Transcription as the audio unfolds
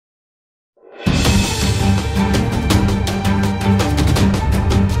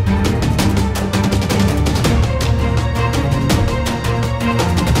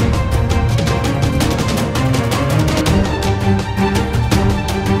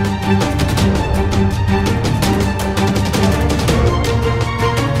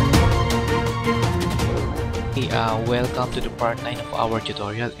welcome to the part 9 of our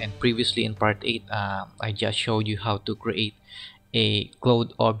tutorial. And previously in part 8, I just showed you how to create a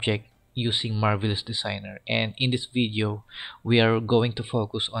Clothe object using Marvelous Designer. And in this video, we are going to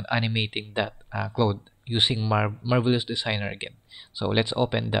focus on animating that Clothe using Marvelous Designer again. So let's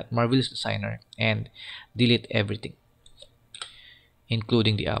open that Marvelous Designer and delete everything,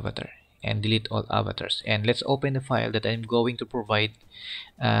 including the avatar, and delete all avatars. And let's open the file that I'm going to provide,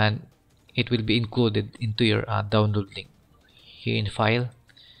 and it will be included into your download link. Here in File,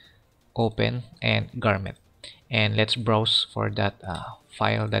 Open, and Garment, and let's browse for that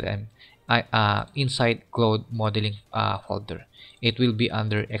file that I'm inside Clothe modeling folder. It will be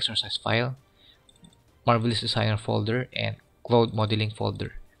under exercise file, Marvelous Designer folder, and Clothe modeling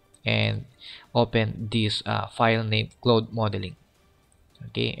folder, and open this file named Clothe modeling.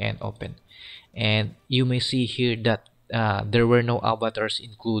 Okay, and open, and you may see here that there were no avatars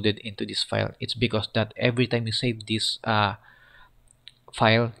included into this file. It's because that every time you save this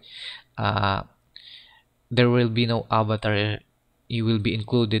file, there will be no avatar you will be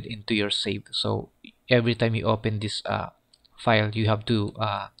included into your save. So every time you open this file, you have to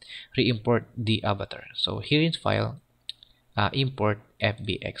re-import the avatar. So here in File, Import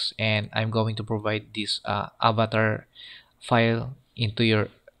FBX, and I'm going to provide this avatar file into your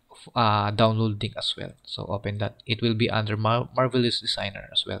download link as well. So open that. It will be under Marvelous Designer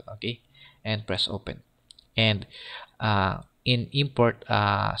as well. Okay, and press open. And in import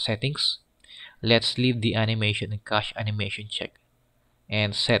settings, let's leave the animation and cache animation check,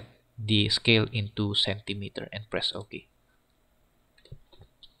 and set the scale into centimeter, and press OK.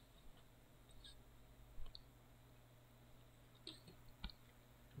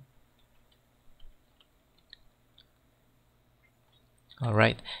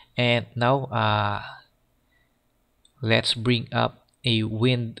 Alright, and now let's bring up a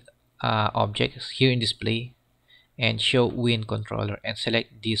wind object here in display, and show wind controller, and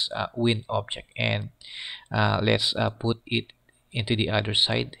select this wind object, and let's put it into the other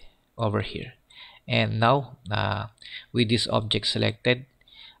side over here. And now with this object selected,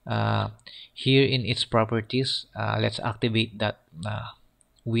 here in its properties, let's activate that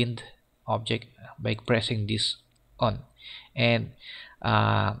wind object by pressing this on, and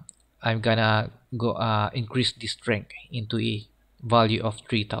I'm gonna go increase the strength into a value of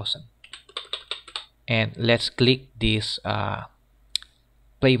 3000, and let's click this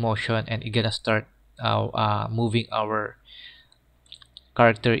play motion, and it's gonna start moving our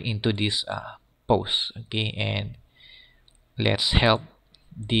character into this pose. Okay, and let's help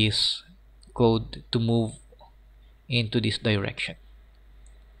this code to move into this direction.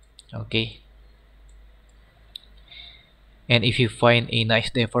 Okay, and if you find a nice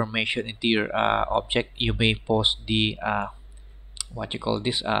deformation into your object, you may pause the what you call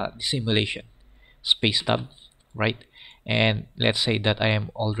this the simulation space tab, right? And let's say that I am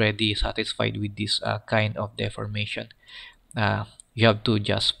already satisfied with this kind of deformation. You have to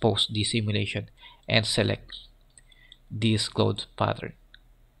just pause the simulation and select this Clothe pattern.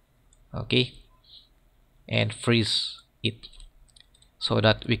 Okay, and freeze it so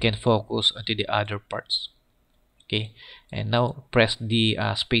that we can focus onto the other parts. Okay, and now press the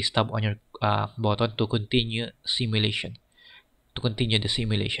space tab on your button to continue simulation, to continue the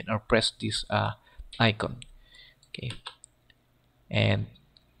simulation, or press this icon. Okay, and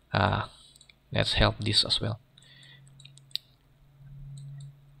let's help this as well.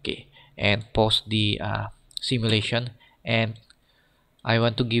 Okay, and pause the simulation, and I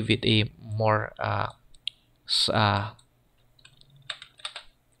want to give it a more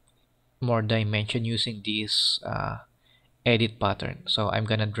more dimension using this edit pattern. So I'm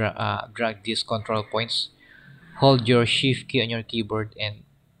gonna drag these control points, hold your shift key on your keyboard, and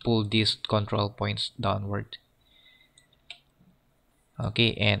pull these control points downward.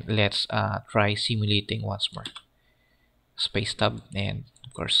 Okay, and let's try simulating once more. Space tab, and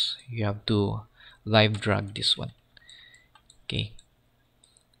of course you have to live drag this one. Okay,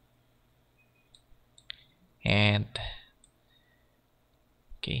 and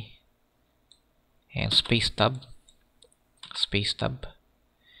okay, and space tab,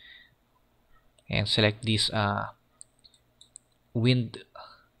 and select this wind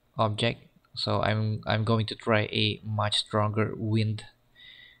object. So I'm going to try a much stronger wind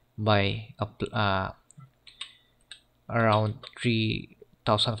by around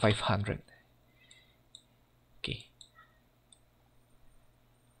 3500. Okay,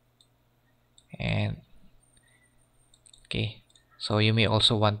 and okay, so you may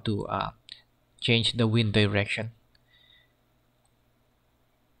also want to change the wind direction,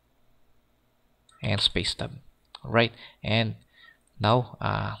 and space tab. Right, and now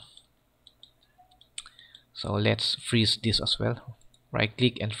So let's freeze this as well. Right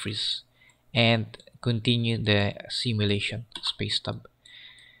click and freeze, and continue the simulation. Space tab.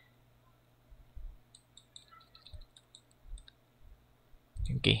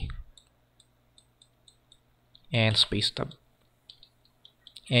 Okay, and space tab,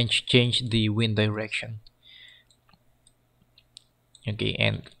 and change the wind direction. Okay,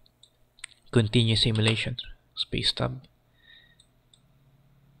 and continue simulation. Space tab.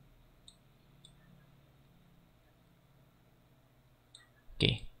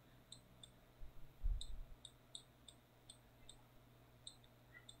 Okay,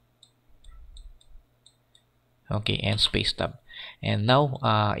 okay, and space tab. And now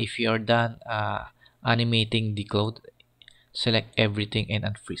if you are done animating the cloud, select everything and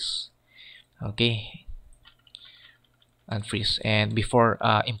unfreeze. Okay, unfreeze. And before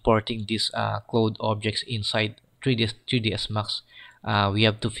importing these cloud objects inside 3ds Max, we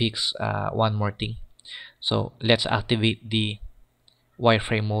have to fix one more thing. So let's activate the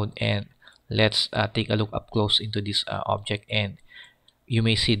wireframe mode, and let's take a look up close into this object. And you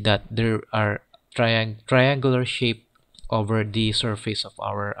may see that there are triangular shape over the surface of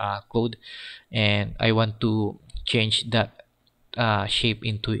our code, and I want to change that shape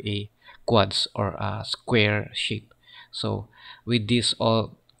into a quads or a square shape. So with this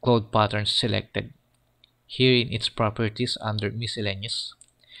all cloud patterns selected, here in its properties under miscellaneous,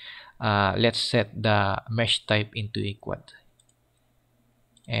 let's set the mesh type into a quad,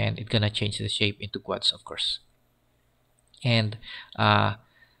 and it's gonna change the shape into quads, of course. And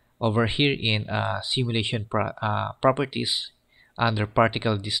over here in simulation properties under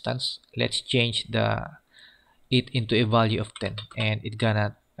particle distance, let's change it into a value of 10, and it's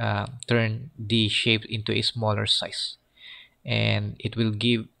gonna turn the shape into a smaller size, and it will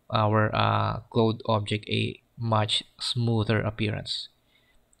give our cloud object a much smoother appearance.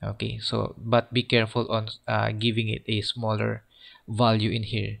 Okay, so but be careful on giving it a smaller value in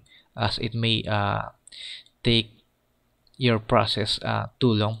here, as it may take your process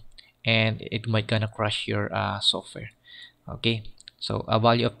too long, and it might gonna crash your software. Okay, so a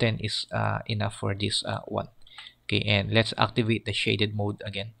value of 10 is enough for this one. Okay, and let's activate the shaded mode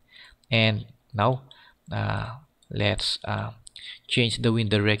again. And now let's change the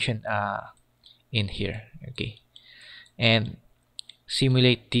wind direction in here. Okay, and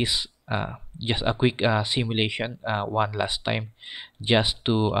simulate this, just a quick simulation one last time, just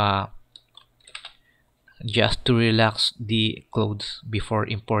to relax the clothes before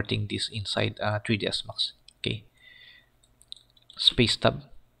importing this inside 3ds Max. Okay, space tab.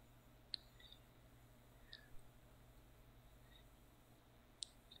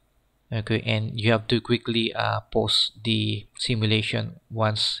 Okay, and you have to quickly pause the simulation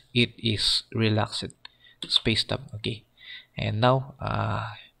once it is relaxed. Space tab. Okay, and now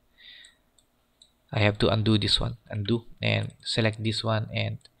I have to undo this one. Undo, and select this one,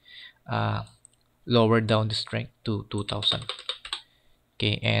 and uh, lower down the strength to 2000.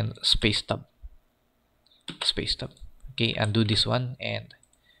 Okay, and space tab. Space tab. Okay, undo this one, and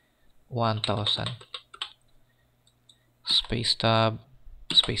 1000. Space tab.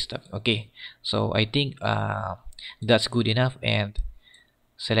 Space tab. Okay, so I think that's good enough, and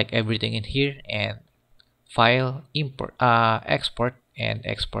select everything in here, and file, import, export, and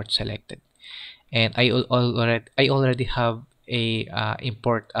export selected. And I already have a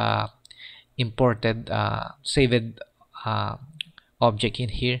imported saved uh, object in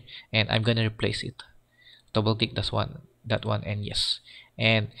here, and I'm gonna replace it. Double click that one, and yes.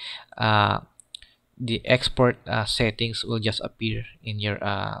 And the export settings will just appear in your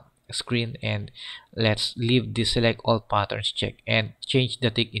screen. And let's leave the select all patterns check, and change the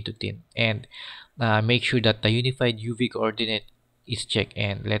tick into thin, and make sure that the unified UV coordinate is checked,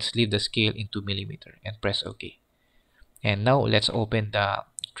 and let's leave the scale into millimeter, and press OK. And now let's open the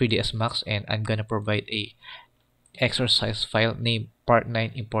 3ds Max, and I'm gonna provide a exercise file named part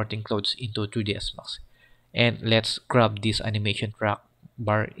 9 importing clothes into 3ds Max. And let's grab this animation track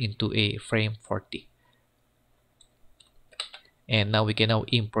bar into a frame 40. And now we can now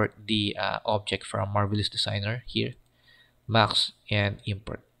import the object from Marvelous Designer here, Max, and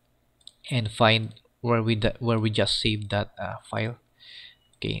import, and find where we just saved that file.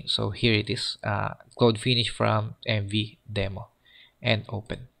 Okay, so here it is, code finish from MV demo, and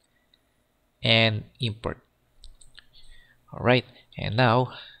open, and import. All right, and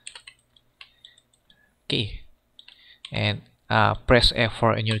now, okay, and press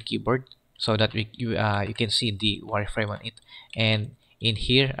F4 on your keyboard so that you can see the wireframe on it. And in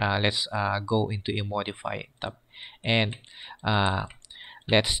here, let's go into a modify tab, and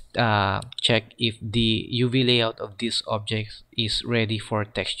let's check if the UV layout of this object is ready for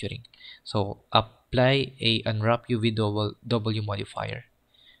texturing. So up apply a unwrap UVW modifier,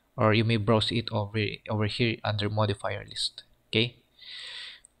 or you may browse it over here under modifier list. Okay,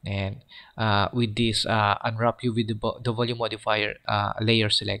 and with this unwrap UVW modifier layer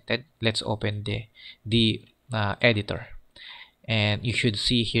selected, let's open the editor, and you should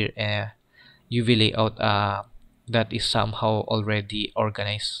see here a UV layout that is somehow already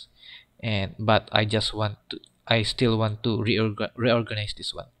organized, and but I still want to reorganize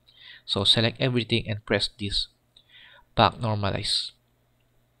this one. So select everything and press this back normalize,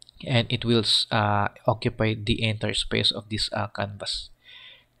 and it will occupy the entire space of this canvas.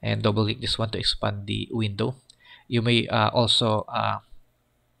 And double click this one to expand the window. You may also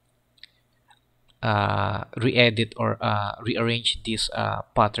re-edit or rearrange these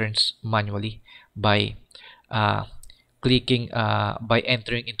patterns manually by uh, by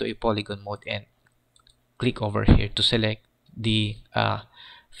entering into a polygon mode and click over here to select the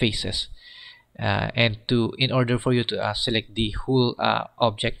faces, and in order for you to select the whole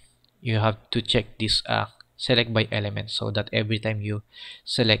object, you have to check this select by element, so that every time you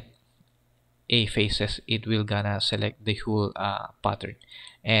select a faces, it will gonna select the whole pattern,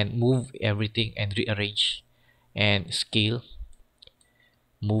 and move everything and rearrange and scale,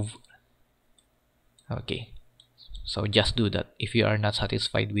 move. Okay, so just do that if you are not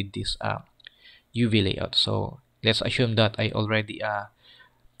satisfied with this UV layout. So let's assume that I already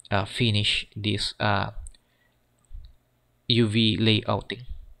finish this UV layouting.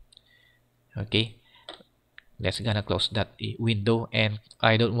 Okay, let's gonna close that window, and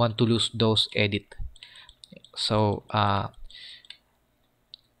I don't want to lose those edit, so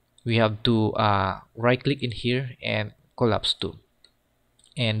we have to right click in here and collapse to,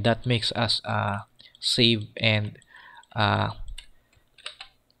 and that makes us save, uh,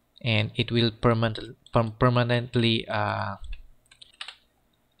 and it will permanently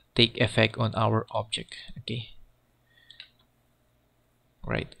take effect on our object. Okay,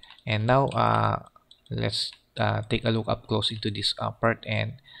 right, and now let's take a look up close into this part,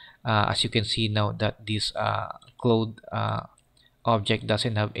 and as you can see now that this Clothe object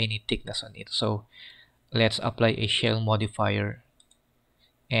doesn't have any thickness on it, so let's apply a shell modifier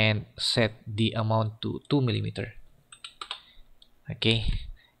and set the amount to 2 mm. Okay,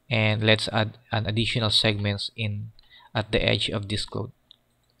 and let's add an additional segments in at the edge of this Clothe,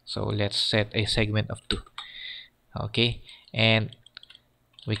 so let's set a segment of 2. Okay, and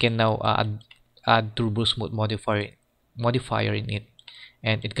we can now add turbo smooth modifier in it,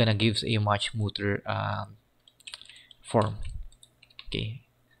 and it gonna gives a much smoother form. Okay,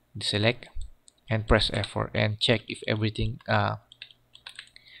 deselect and press F4 and check if everything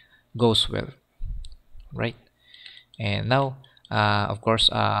goes well, right? And now of course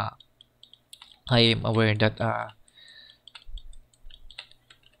I am aware that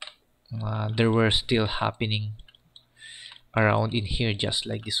there were still happening around in here just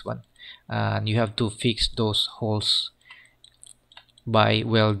like this one, and you have to fix those holes by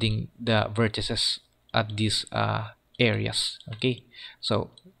welding the vertices at these areas. Okay, so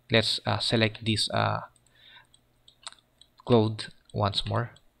let's select this Clothe once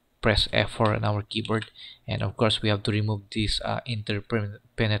more, press F4 on our keyboard, and of course we have to remove this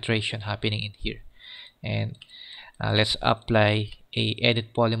interpenetration happening in here, and let's apply a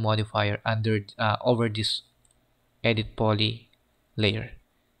edit poly modifier over this edit poly layer.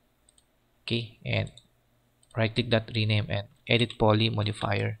 Okay, and right click that, rename, and edit poly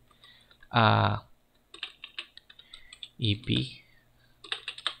modifier EP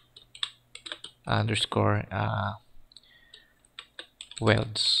underscore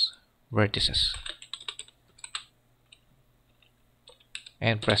welds vertices,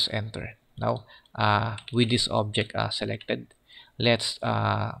 and press enter. Now with this object selected, let's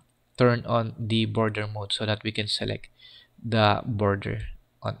turn on the border mode so that we can select the border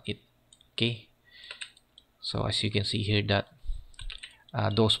on it. Okay, so as you can see here that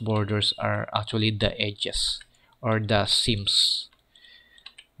those borders are actually the edges or the seams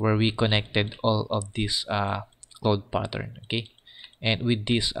where we connected all of this Clothe pattern. Okay, and with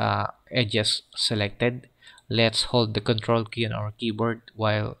these edges selected, let's hold the control key on our keyboard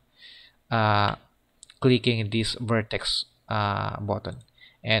while clicking this vertex button,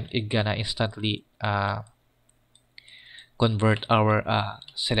 and it gonna instantly convert our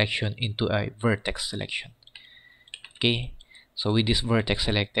selection into a vertex selection. Okay, so with this vertex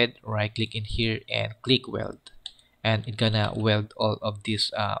selected, right click in here and click weld, and it's gonna weld all of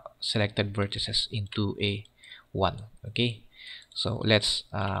these selected vertices into a one. Okay, so let's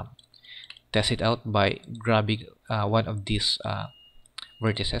test it out by grabbing one of these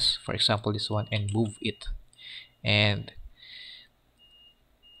vertices, for example this one, and move it, and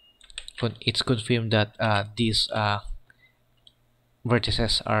it's confirmed that these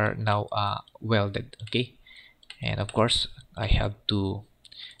vertices are now welded. Okay, and of course I have to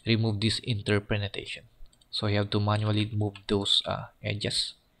remove this interpenetration, so I have to manually move those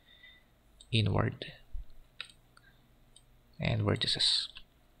edges inward and vertices.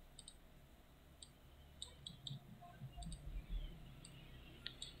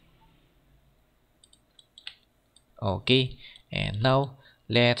 Okay, and now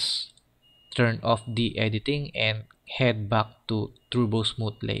let's turn off the editing and head back to turbo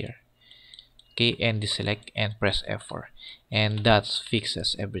smooth layer. Okay, and deselect and press F4, and that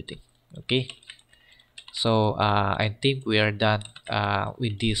fixes everything. Okay, so I think we are done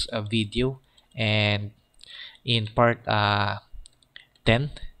with this video, and in part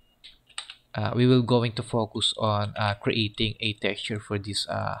 10 we will going to focus on creating a texture for this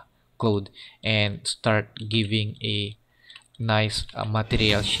code and start giving a nice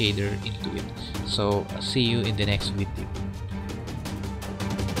material shader into it. So see you in the next video.